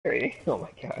Oh my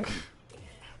god.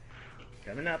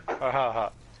 Coming up.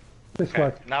 Ha. This Okay,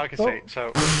 way. now I can see.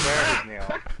 So, where is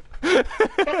Neil?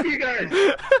 Fuck you guys!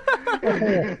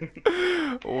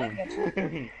 Oh,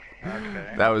 Okay.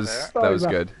 that was Sorry,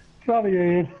 good. Sorry,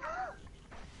 Ian.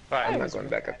 I'm Right, not going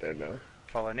back up there though.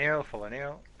 follow Neil.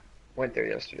 Went there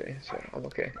yesterday, so I'm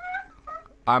okay.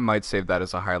 I might save that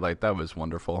as a highlight. That was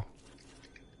wonderful.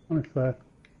 Honestly.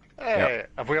 Hey,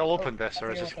 have we all opened this,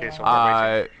 or is this a case of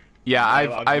we're waiting? Yeah, No,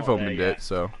 I've I'm not opened there it, yet.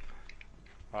 so.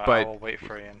 Alright, but- I'll wait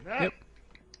for Ian. Yep.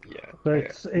 Yeah. So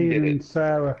it's Ian and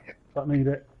Sarah that need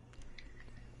it.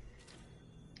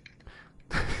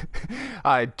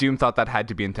 Doom thought that had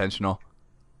to be intentional.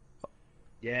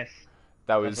 Yes.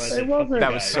 That was It wasn't.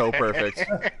 that was so perfect.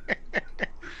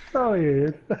 Sorry,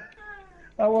 Ian.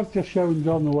 I was just showing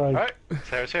John the way. Alright,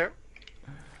 Sarah's here.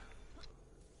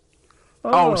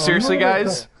 Oh, seriously, no,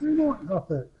 guys? You know what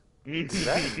got it.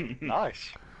 Yeah, nice.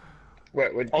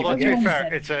 What Although, did to you be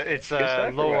get? fair, it's Good a stuff,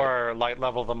 or lower light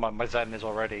level than my Zen is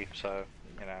already, so,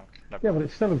 you know. Yeah, but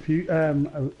it's still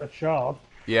a shard.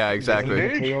 Yeah, exactly.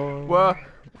 Meteor, What?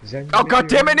 Zen Oh, god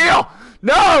damn it, Meteor. Neil!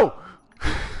 No!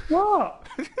 What?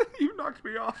 You knocked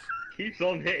me off. Keeps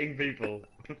on hitting people.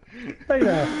 Stay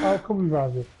there. I'll come and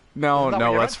grab you. No, Is that no,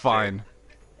 what you're that's up to? fine.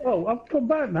 Oh, I've come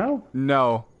back now.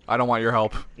 No, I don't want your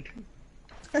help.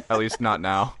 At least not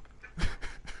now.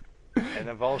 It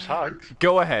involves hugs.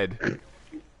 Go ahead.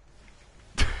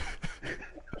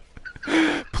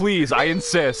 Please, I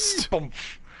insist. Boom.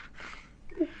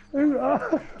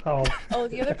 Oh, Oh,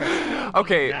 the other person.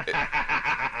 Okay,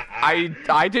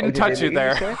 I didn't Oh, did touch they you leave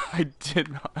there. you, sir? I did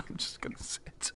not. I'm just gonna sit.